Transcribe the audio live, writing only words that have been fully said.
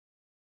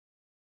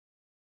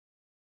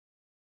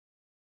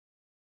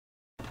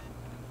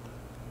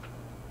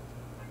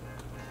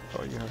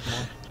Oh, you have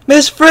more?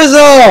 Miss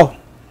Frizzle!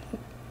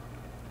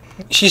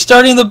 She's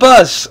starting the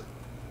bus!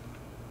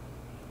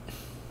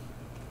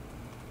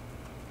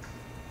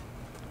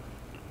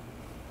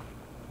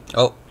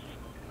 Oh.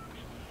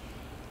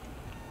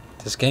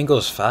 This game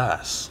goes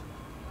fast.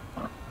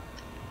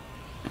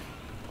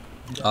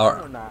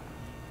 Alright.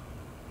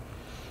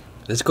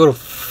 Let's go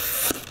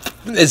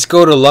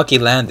to Lucky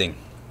Landing.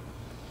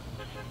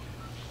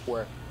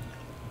 Where?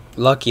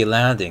 Lucky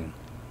Landing.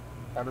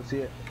 I don't see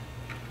it.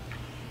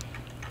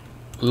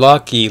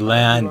 Lucky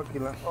Land.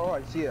 Oh,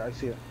 I see it. I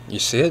see it. You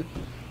see it?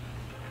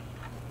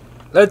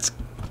 Let's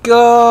go.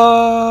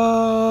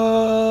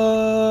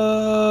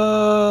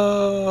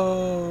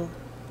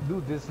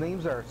 Dude, these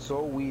names are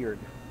so weird.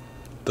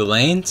 The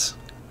lanes?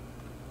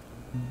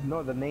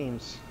 No, the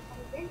names.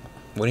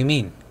 What do you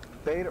mean?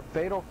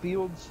 Fatal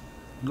Fields,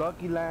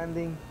 Lucky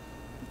Landing.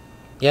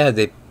 Yeah,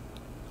 they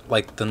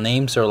like the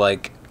names are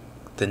like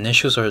the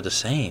initials are the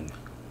same.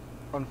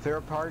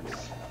 Unfair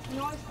Parks. You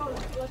know what's called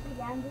Lucky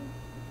Landing?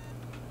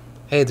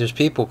 Hey, there's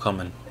people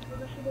coming.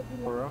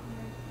 For real?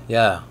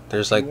 Yeah,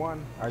 there's like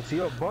I see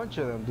a bunch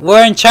of them. Dude.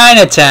 we're in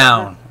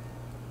Chinatown.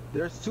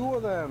 There's 2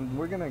 of them.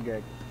 We're gonna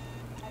get.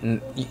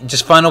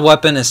 Just find a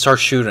weapon and start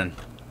shooting.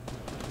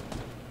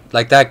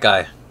 Like that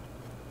guy.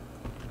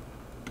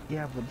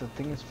 Yeah, but the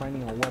thing is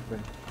finding a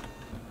weapon.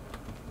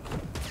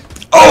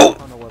 Oh!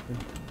 Found a weapon.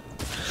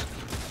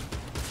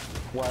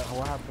 What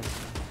happened?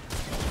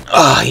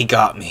 Ah, he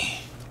got me.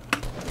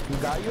 He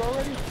got you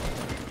already?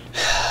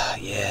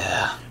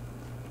 Yeah.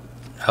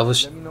 I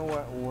was. Let me know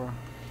what.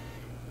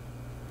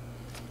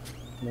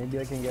 Maybe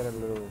I can get a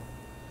little.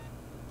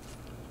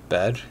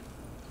 Bad.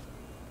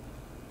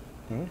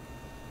 Hmm?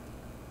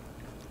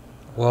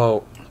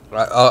 Well,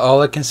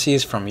 all I can see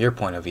is from your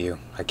point of view.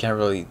 I can't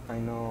really. I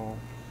know.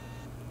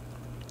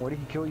 Where did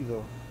he kill you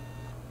though?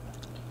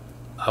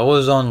 I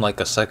was on like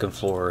a 2nd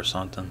floor or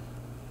something.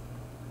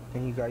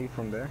 And he got you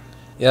from there?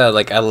 Yeah,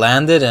 like I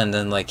landed and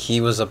then like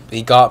he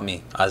got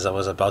me as I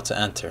was about to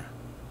enter.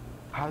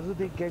 How do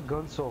they get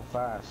guns so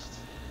fast?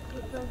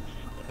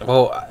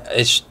 Well,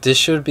 this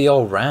should be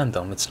all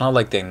random. It's not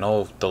like they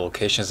know the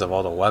locations of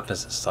all the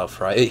weapons and stuff,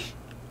 right?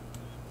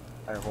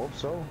 I hope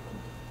so.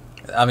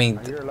 I mean,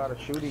 I hear a lot of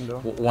shooting though.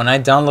 when I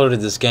downloaded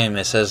this game,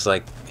 it says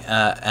like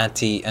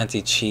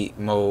anti-cheat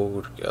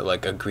mode,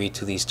 like agree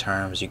to these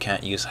terms. You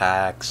can't use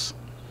hacks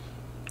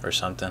or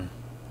something.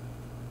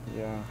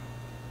 Yeah.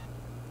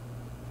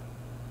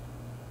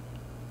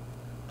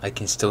 I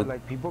can still.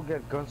 Like people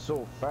get guns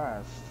so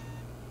fast.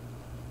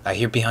 I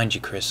hear behind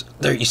you, Chris.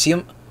 There, you see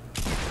him?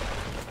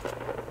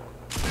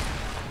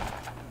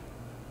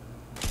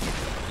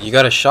 You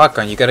got a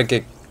shotgun. You gotta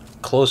get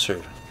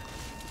closer.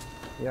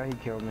 Yeah, he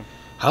killed me.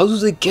 How do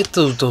they get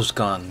those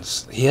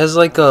guns? He has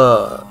like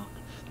a.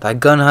 That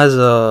gun has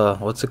a.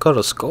 What's it called?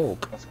 A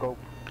scope. A scope.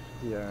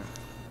 Yeah.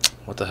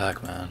 What the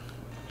heck, man?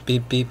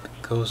 Beep beep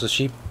goes the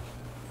sheep.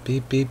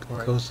 Beep beep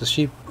goes the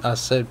sheep. I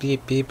said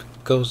beep beep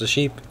goes the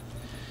sheep.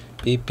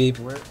 Beep beep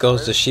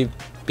goes the sheep.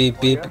 Beep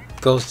beep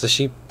goes the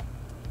sheep.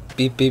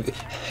 Beep beep.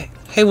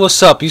 Hey,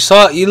 what's up? You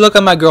look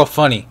at my girl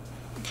funny.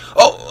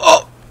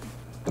 Oh,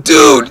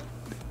 dude.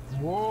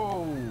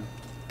 Whoa.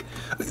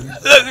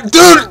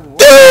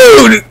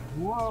 Dude.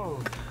 Whoa.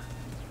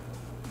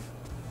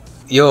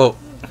 Yo,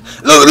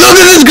 look at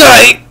this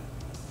guy.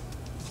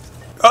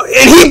 Oh,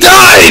 and he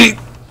died.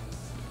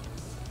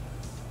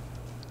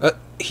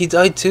 He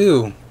died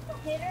too.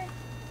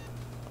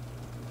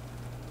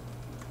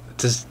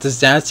 Does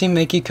dancing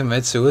make you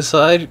commit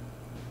suicide?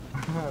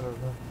 I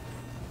don't know.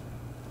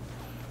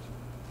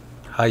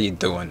 How you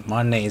doing?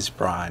 My name's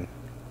Brian.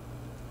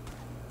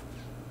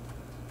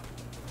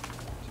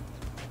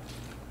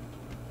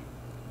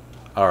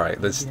 All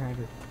right, let's. Behind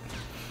it.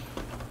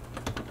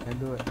 I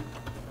do it.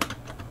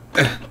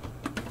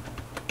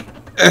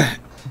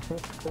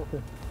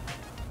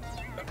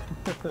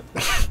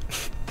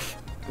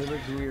 It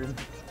looks weird.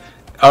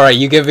 All right,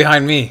 you get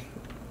behind me.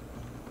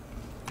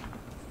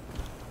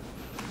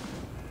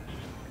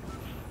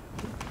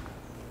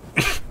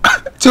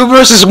 2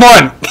 versus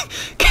 1.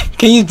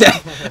 Can you?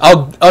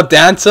 I'll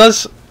dance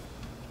us.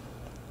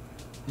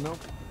 Nope.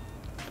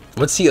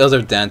 What's the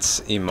other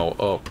dance emo?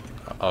 Oh,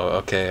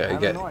 okay. I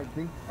get. don't know. I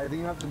think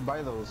you have to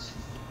buy those.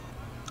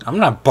 I'm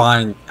not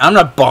buying.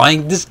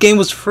 This game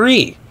was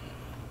free.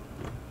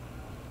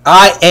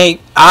 I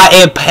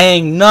am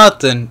paying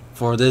nothing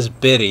for this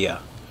video.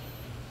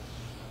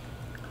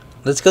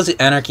 Let's go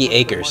to Anarchy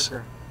Acres.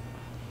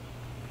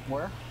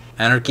 Where?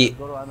 Anarchy.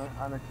 Go to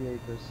Anarchy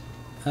Acres.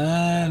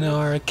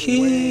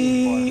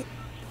 Anarchy.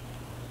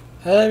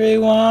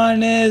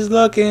 Everyone is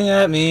looking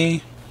at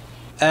me.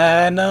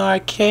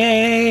 Anarchy.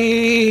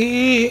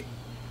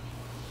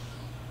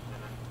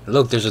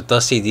 Look, there's a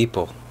Dusty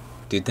Depot.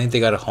 Do you think they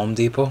got a Home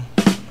Depot?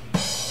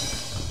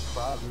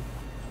 Probably.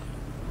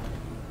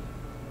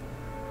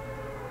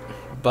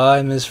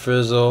 Bye, Miss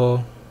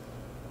Frizzle.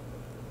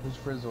 Who's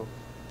Frizzle?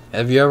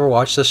 Have you ever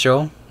watched the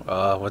show?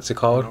 What's it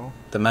called? No.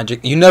 The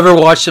Magic. You never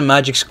watched the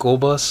Magic School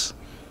Bus?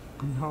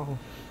 No.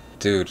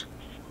 Dude,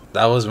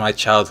 that was my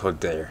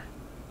childhood there.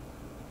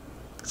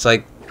 It's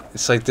like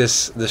It's like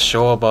this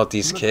show about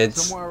these Look,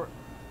 kids. Someone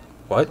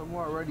What?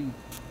 already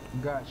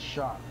got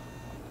shot.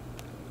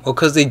 Well,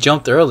 because they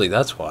jumped early,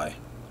 that's why.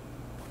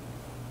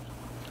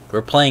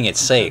 We're playing it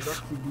safe.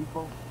 Dusty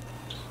Depot?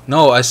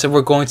 No, I said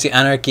we're going to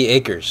Anarchy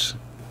Acres.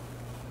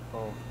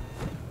 Oh.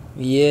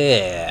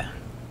 Yeah.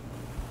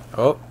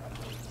 Oh,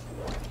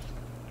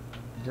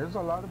 There's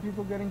a lot of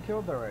people getting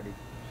killed already.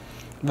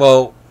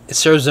 well, it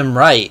serves them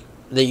right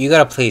that you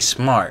gotta play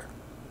smart.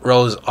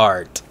 Rose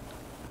Art.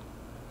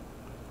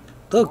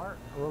 Look, Smart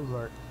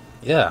Rosart.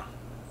 yeah.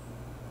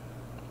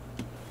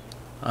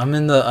 I'm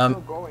in the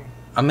Still going.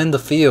 I'm in the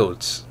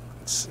fields.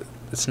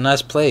 It's a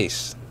nice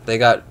place. They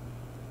got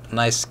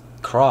nice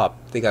crop.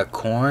 They got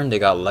corn. They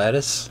got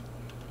lettuce.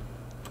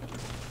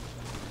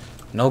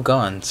 No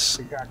guns.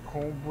 They got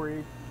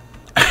cornbread.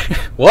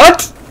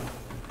 What?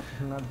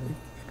 Nothing.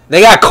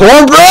 They got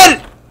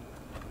cornbread?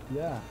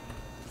 Yeah.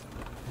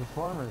 The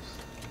farmers.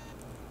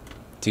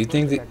 Do you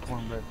think they got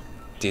cornbread?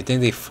 Do you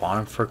think they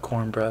farm for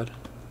cornbread?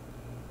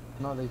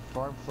 No, they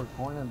farm for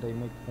corn and they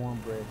make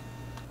cornbread.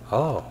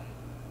 Oh,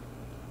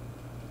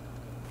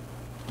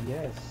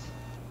 Yes.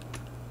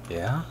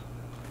 yeah.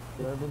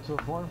 You ever been to a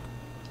farm?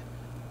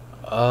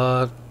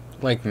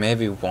 Like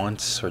maybe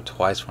once or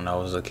twice when I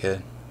was a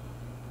kid.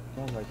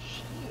 Sounds like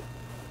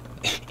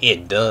shit.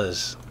 It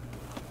does.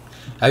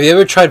 Have you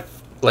ever tried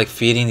like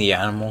feeding the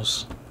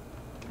animals?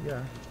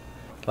 Yeah.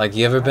 Like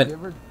you ever Have been?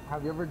 you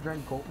ever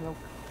drank goat milk?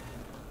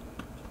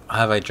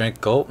 Have I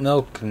drank goat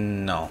milk?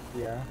 No.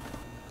 Yeah.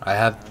 I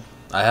have.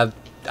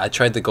 I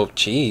tried the goat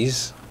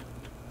cheese.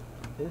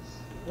 It's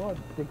well,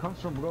 it comes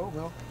from goat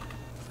milk.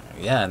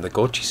 Yeah, and the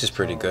goat cheese is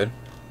pretty So- good.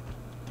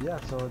 Yeah,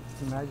 so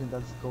imagine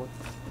that's goat.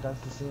 That's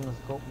the same as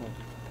goat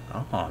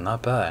milk. Oh,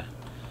 not bad.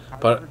 Have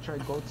But- you ever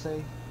tried goat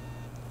say?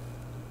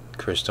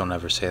 Chris, don't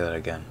ever say that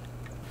again.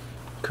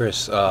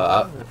 Chris,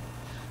 What is it?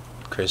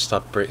 Chris,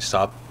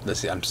 stop. Let's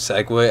see. I'm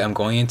segue. I'm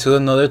going into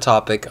another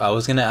topic. I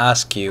was gonna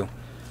ask you,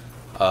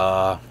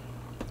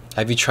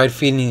 have you tried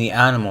feeding the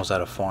animals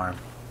at a farm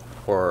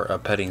or a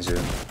petting zoo?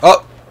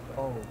 Oh,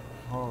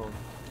 Oh,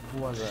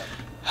 who was that?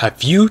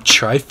 have you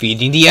tried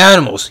feeding the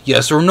animals?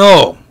 Yes or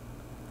no?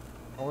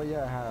 Oh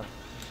yeah, I have.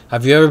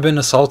 Have you ever been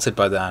assaulted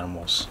by the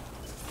animals?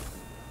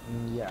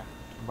 Yeah,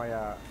 by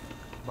a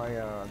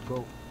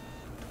goat.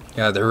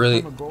 Yeah, they're really.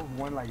 A goat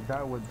went like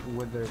that with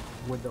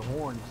the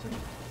horns,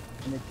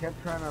 and it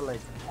kept trying to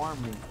like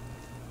harm me.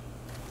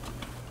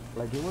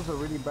 Like it was a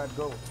really bad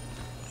goat.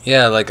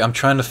 Yeah, like I'm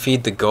trying to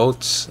feed the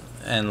goats,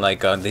 and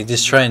like they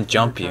just try and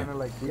jump They're you. trying to,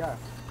 like, yeah,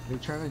 they're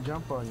trying to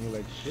jump on you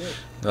like shit.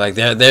 Like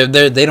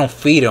they don't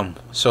feed them.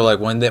 So like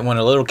when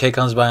a little kid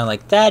comes by and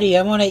like, Daddy,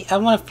 I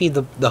wanna feed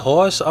the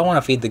horse. I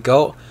wanna feed the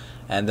goat,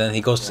 and then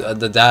he goes. Yeah.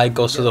 The dad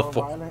goes to Get the all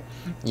violent.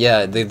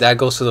 yeah. The dad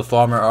goes to the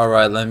farmer. All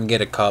right, let me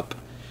get a cup,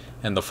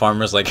 and the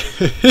farmer's like,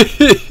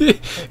 Here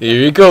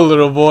you go,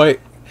 little boy.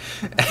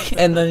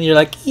 And then you're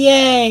like,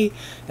 yay!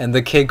 And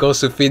the kid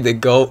goes to feed the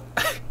goat.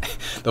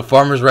 The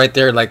farmer's right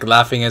there, like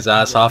laughing his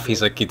ass off.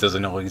 He's like, he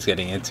doesn't know what he's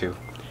getting into.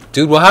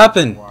 Dude, what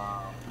happened?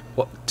 Wow.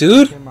 What,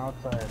 dude? Came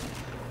outside.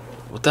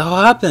 What the hell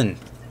happened?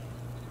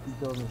 He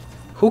killed me.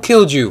 Who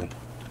killed you?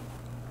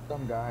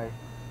 Some guy.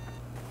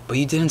 But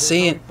you didn't They're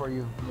say it. coming for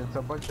you. It's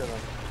a bunch of them.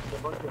 It's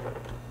a bunch of them.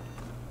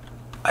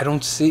 I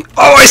don't see.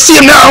 Oh, I see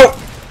him now!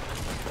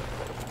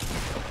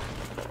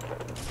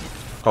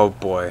 Oh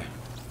boy.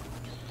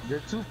 They're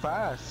too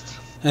fast.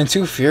 And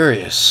too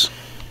furious.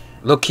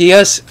 Look, he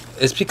has.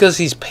 It's because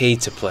he's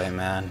paid to play,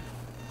 man.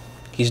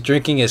 He's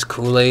drinking his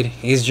Kool-Aid.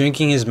 He's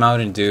drinking his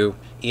Mountain Dew.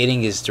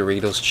 Eating his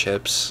Doritos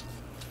chips.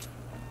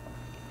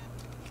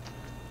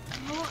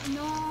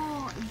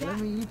 No, Let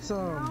me eat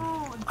some.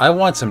 no. I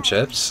want some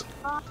chips.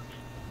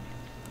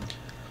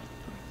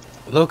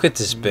 Look at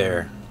this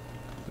bear.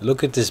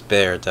 Look at this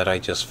bear that I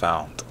just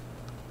found.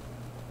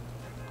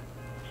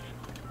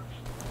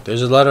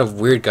 There's a lot of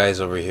weird guys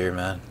over here,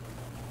 man.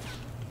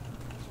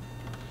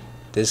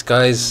 This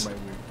guy's...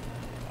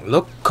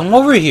 Look, come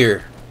over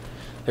here.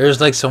 There's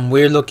like some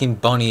weird looking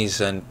bunnies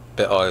and...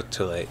 Oh,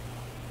 too late.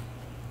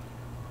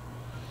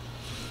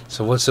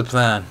 So what's the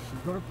plan?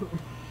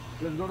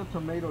 Let's go to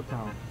Tomato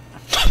Town.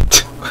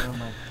 Oh, no, never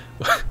mind.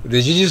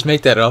 Did you just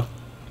make that up?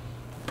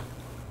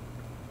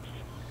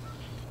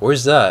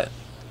 Where's that?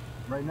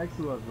 Right next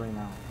to us right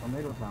now.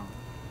 Tomato Town.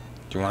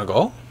 Do you want to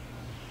go?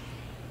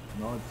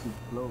 No, it's too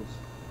close.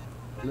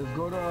 Let's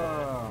go to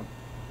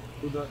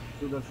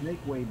the snake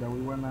way that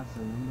we went last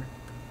time, remember?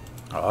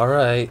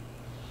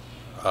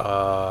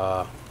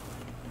 Alright.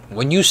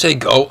 When you say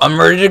go, I'm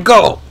ready to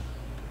go.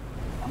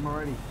 I'm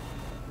already.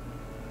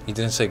 You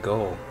didn't say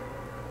go.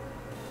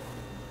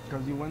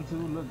 Cause you went to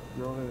look,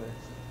 you're over there.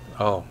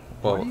 Oh,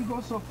 Why do well. you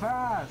go so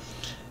fast?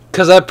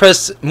 Cause I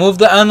pressed move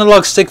the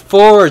analog stick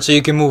forward so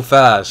you can move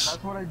fast.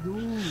 That's what I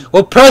do.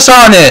 Well, press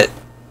on it.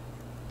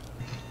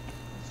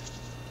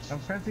 I'm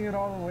pressing it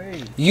all the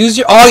way.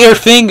 Use all your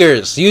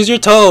fingers. Use your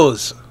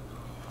toes.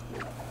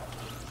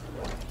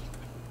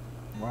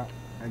 What?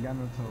 I got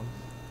no toes.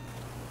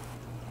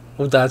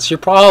 Well, that's your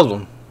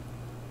problem.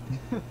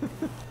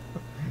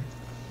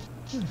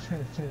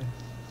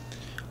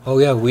 Oh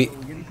yeah, We're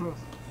getting close.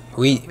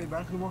 we Play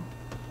basketball?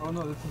 Oh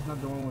no, this is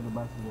not the one with the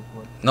basketball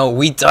court. no,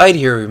 we died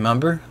here.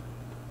 Remember?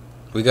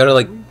 We gotta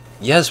like. Did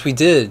we? Yes, we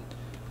did.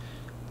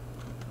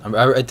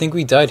 I think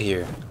we died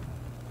here.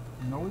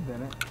 No, we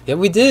didn't. Yeah,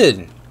 we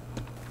did.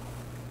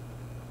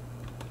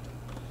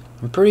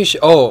 I'm pretty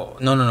sure. Oh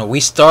no, we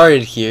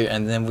started here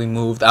and then we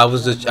moved. I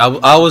was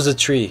I was a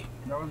tree.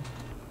 That was.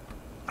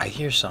 I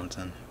hear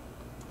something.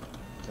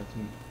 That's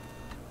me.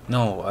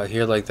 No, I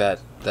hear like that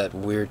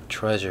weird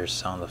treasure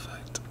sound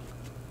effect.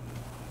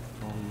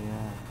 Oh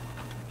yeah.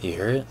 You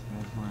hear it?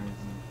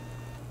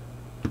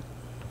 Mesmerizing.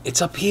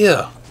 It's up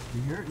here.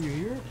 You hear it? You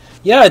hear it?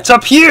 Yeah, it's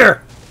up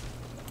here.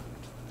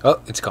 Oh,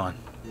 it's gone.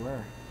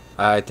 Where?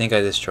 I think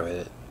I destroyed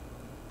it.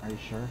 Are you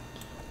sure?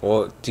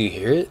 Well, do you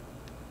hear it?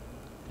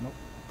 Nope.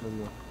 Let's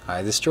go.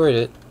 I destroyed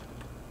it.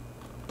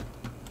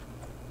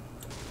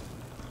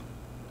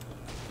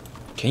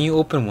 Can you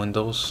open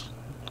windows?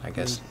 I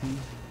guess. AC?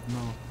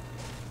 No.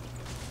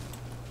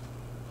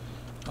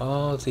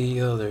 All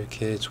the other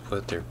kids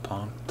with their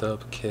pumped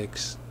up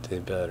kicks, they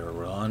better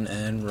run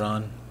and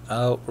run,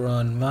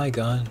 outrun my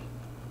gun.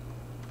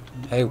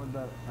 Hey.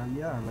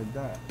 Yeah, like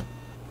that.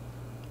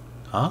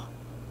 Huh?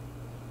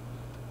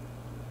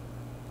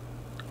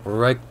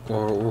 We're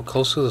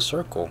close to the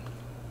circle.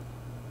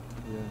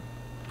 Yeah.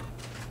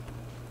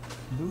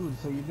 Dude,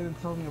 so you didn't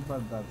tell me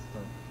about that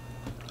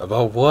stuff.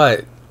 About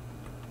what?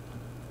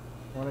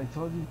 What I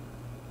told you?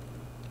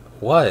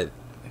 What?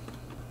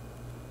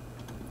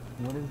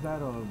 What is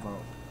that all about?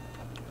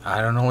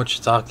 I don't know what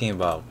you're talking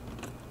about.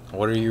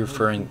 What are you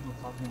referring? People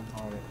talking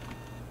about it.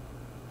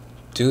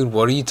 Dude,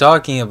 what are you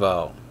talking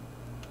about?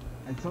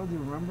 I told you,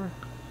 remember?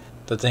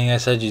 The thing I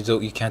said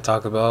you can't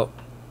talk about?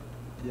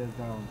 Yes,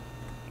 that one.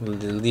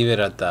 Leave it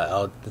at that.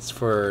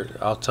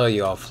 I'll tell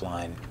you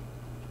offline.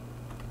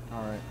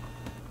 Alright.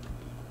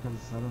 Because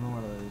I don't know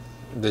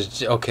what it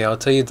is. Okay, I'll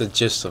tell you the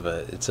gist of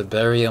it. It's a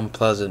very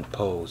unpleasant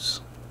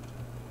pose.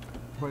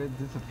 But it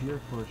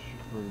disappeared for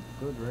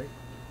good, right?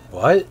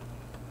 What?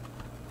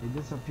 It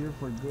disappeared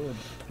for good.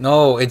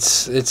 No,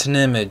 it's an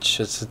image.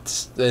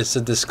 It's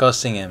a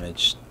disgusting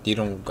image. I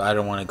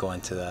don't want to go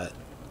into that.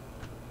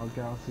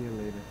 Okay, I'll see you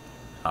later.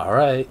 All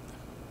right.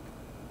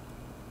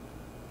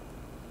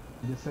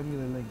 Just send me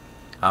the link.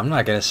 I'm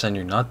not gonna send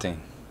you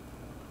nothing.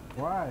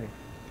 Why?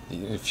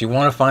 If you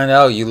want to find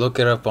out, you look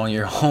it up on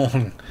your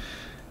own.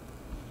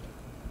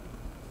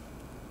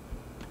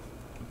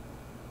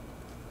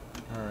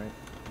 Alright.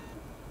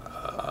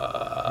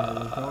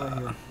 Let's go right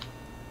here.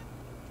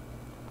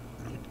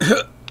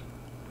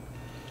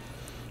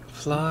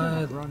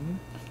 Fly. Run.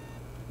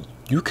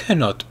 You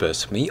cannot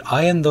pass me.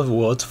 I am the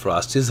world's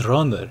fastest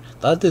runner.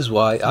 That is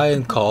why I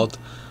am called,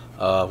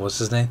 what's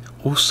his name?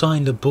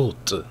 Usain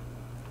Bolt.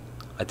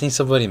 I think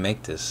somebody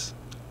make this.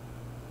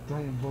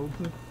 Giant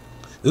Bolter?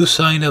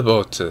 Usain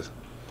Bolt.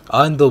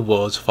 I'm the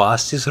world's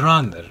fastest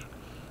runner.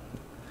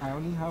 I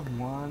only have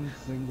one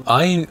single.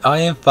 I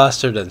am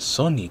faster than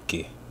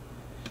Sonic.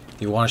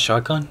 You want a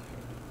shotgun?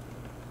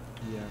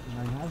 Yeah,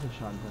 and I have a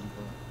shotgun,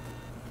 bro.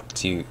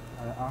 Do you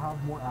I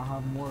have more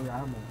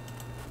ammo.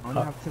 I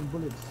only have 10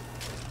 bullets.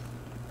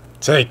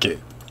 take it?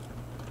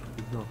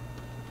 Let's go.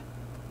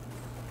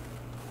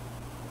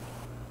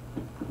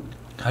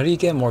 How do you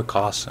get more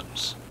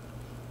costumes?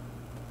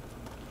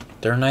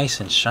 They're nice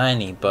and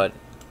shiny, but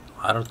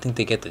I don't think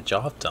they get the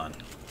job done.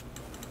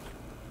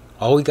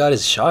 All we got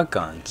is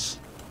shotguns.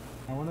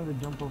 I wanted to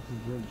jump off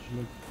the bridge,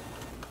 look.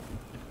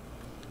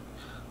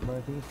 But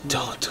I think it's too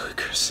Don't do it,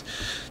 Chris.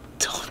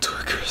 Don't do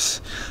it,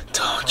 Chris.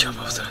 Don't jump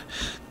off the...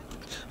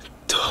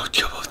 Don't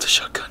jump off the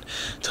shotgun.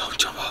 Don't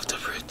jump off the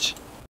bridge.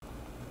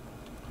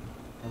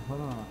 I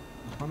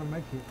found a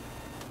med kit.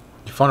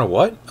 You found a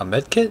what? A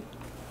med kit?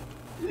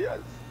 Yes!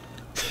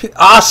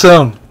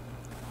 Awesome!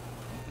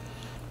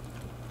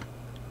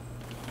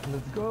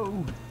 Let's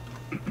go!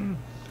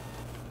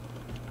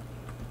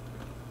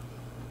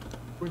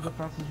 Where's the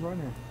fastest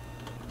runner?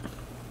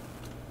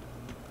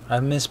 I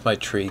missed my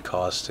tree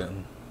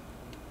costume.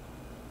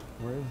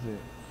 Where is it?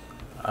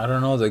 I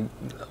don't know,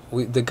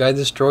 the guy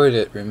destroyed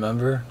it,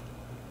 remember?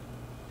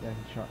 Yeah,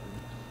 he shot me.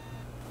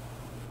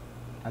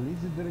 At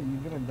least you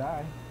didn't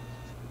die.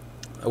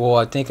 Well,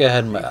 I think I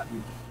had my...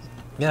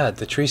 Yeah,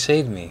 the tree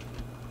saved me.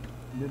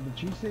 Did the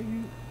tree save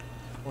you?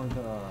 Or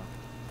the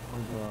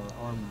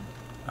armor?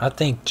 I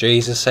think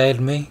Jesus saved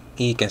me.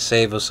 He can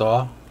save us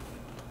all.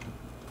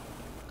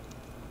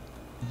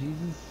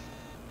 Jesus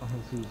or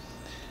Jesus?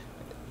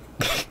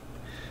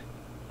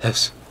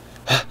 Jesus.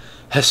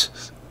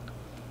 Jesus.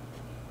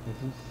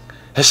 Jesus?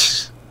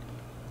 Jesus.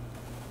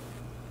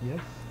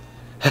 Yes?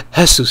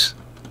 Jesus.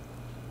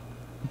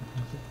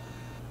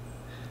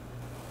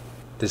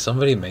 Did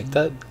somebody make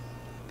that?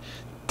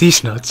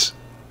 These nuts.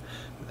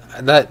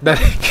 That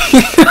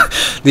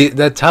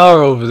that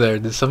tower over there.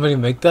 Did somebody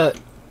make that?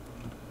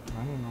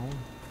 I don't know.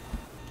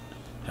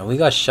 And we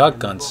got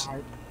shotguns.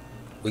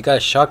 We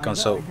got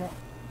shotguns. So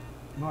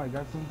I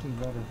got something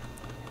better.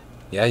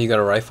 yeah, you got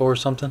a rifle or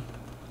something?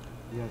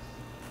 Yes.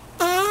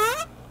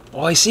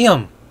 Oh, I see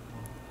them.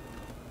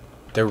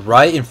 They're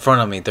right in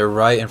front of me.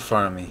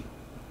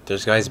 They're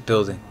There's guys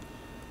building.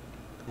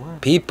 Where?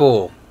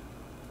 People!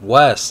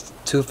 West,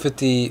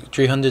 250,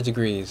 300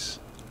 degrees.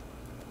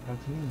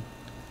 That's me.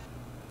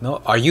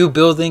 No, are you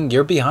building?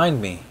 You're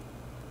behind me.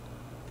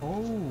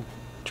 Oh.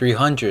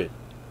 300.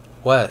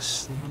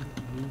 West. 300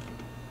 degrees.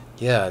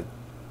 Yeah,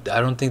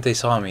 I don't think they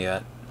saw me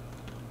yet.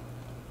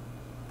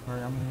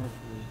 Alright, I'm here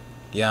for you.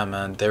 Yeah,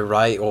 man, they're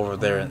right over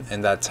there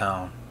in that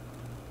town.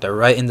 They're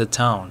right in the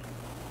town.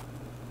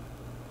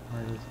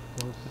 Alright, let's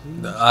go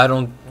see. I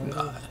don't...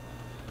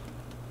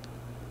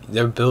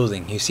 They're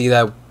building. You see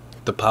that?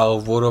 The pile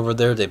of wood over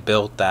there? They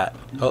built that.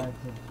 Oh,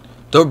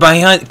 they're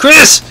behind.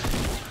 Chris!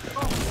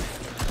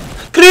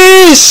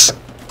 Chris!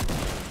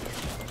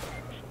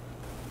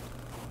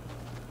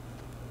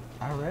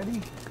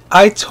 Already?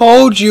 I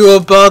told you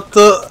about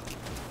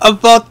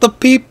the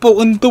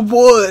people in the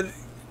wood.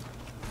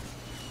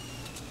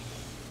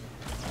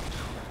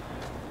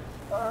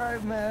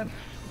 Alright, man.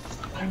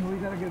 We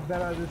gotta get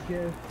better at this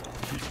game.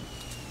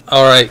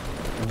 All right.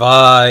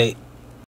 Bye.